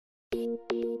Ever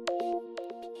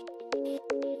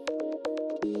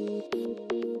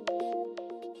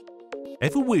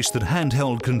wish that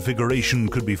handheld configuration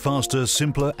could be faster,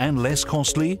 simpler and less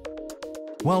costly?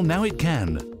 Well, now it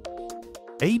can.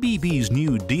 ABB's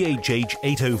new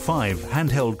DHH805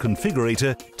 Handheld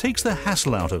Configurator takes the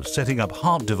hassle out of setting up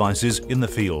Hart devices in the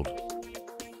field.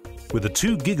 With a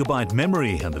 2 GB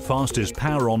memory and the fastest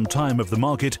power on time of the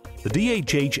market, the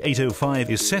DHH805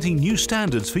 is setting new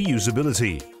standards for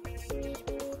usability.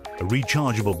 A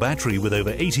rechargeable battery with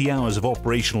over 80 hours of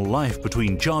operational life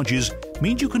between charges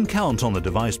means you can count on the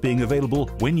device being available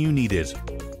when you need it.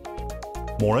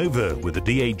 Moreover, with the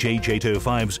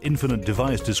DHH805's infinite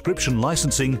device description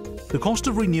licensing, the cost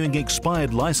of renewing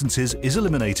expired licenses is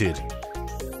eliminated.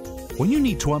 When you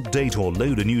need to update or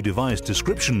load a new device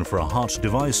description for a Hart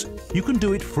device, you can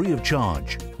do it free of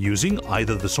charge, using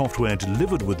either the software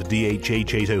delivered with the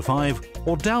DHH805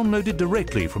 or downloaded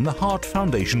directly from the Hart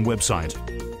Foundation website.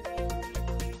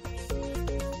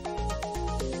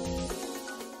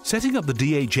 Setting up the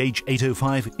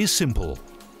DHH805 is simple.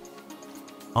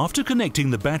 After connecting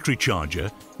the battery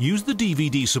charger, use the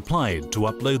DVD supplied to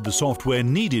upload the software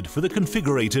needed for the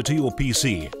configurator to your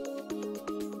PC.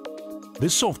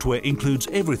 This software includes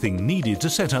everything needed to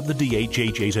set up the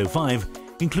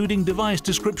DHH805, including device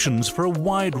descriptions for a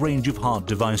wide range of Hart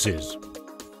devices.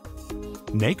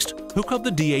 Next, hook up the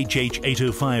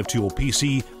DHH805 to your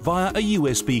PC via a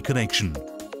USB connection.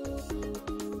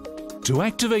 To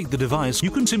activate the device, you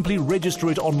can simply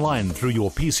register it online through your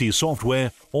PC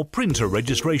software or print a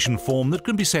registration form that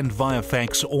can be sent via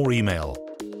fax or email.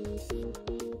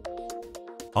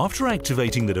 After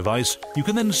activating the device, you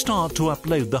can then start to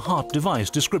upload the Hart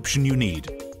device description you need.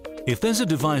 If there's a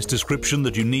device description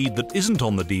that you need that isn't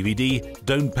on the DVD,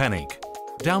 don't panic.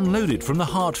 Download it from the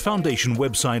Hart Foundation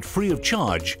website free of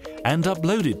charge and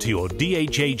upload it to your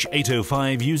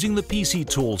DHH805 using the PC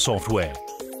Tool software.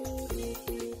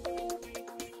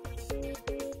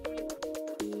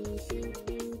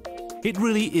 It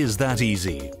really is that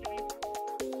easy.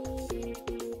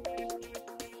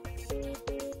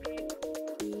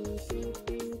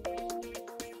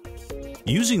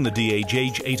 Using the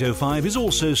DHH805 is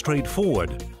also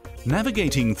straightforward.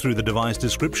 Navigating through the device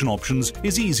description options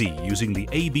is easy using the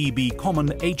ABB Common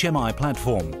HMI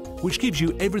platform, which gives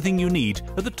you everything you need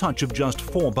at the touch of just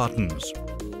 4 buttons.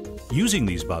 Using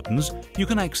these buttons, you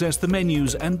can access the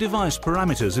menus and device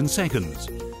parameters in seconds,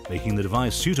 making the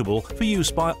device suitable for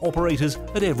use by operators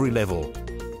at every level.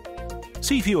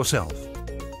 See for yourself.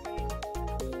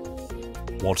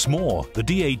 What's more, the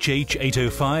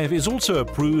DHH805 is also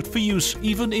approved for use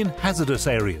even in hazardous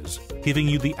areas, giving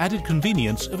you the added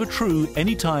convenience of a true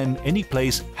anytime,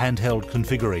 anyplace handheld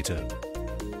configurator.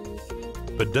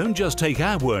 But don't just take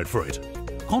our word for it.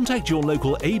 Contact your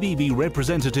local ABB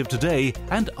representative today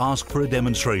and ask for a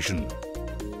demonstration.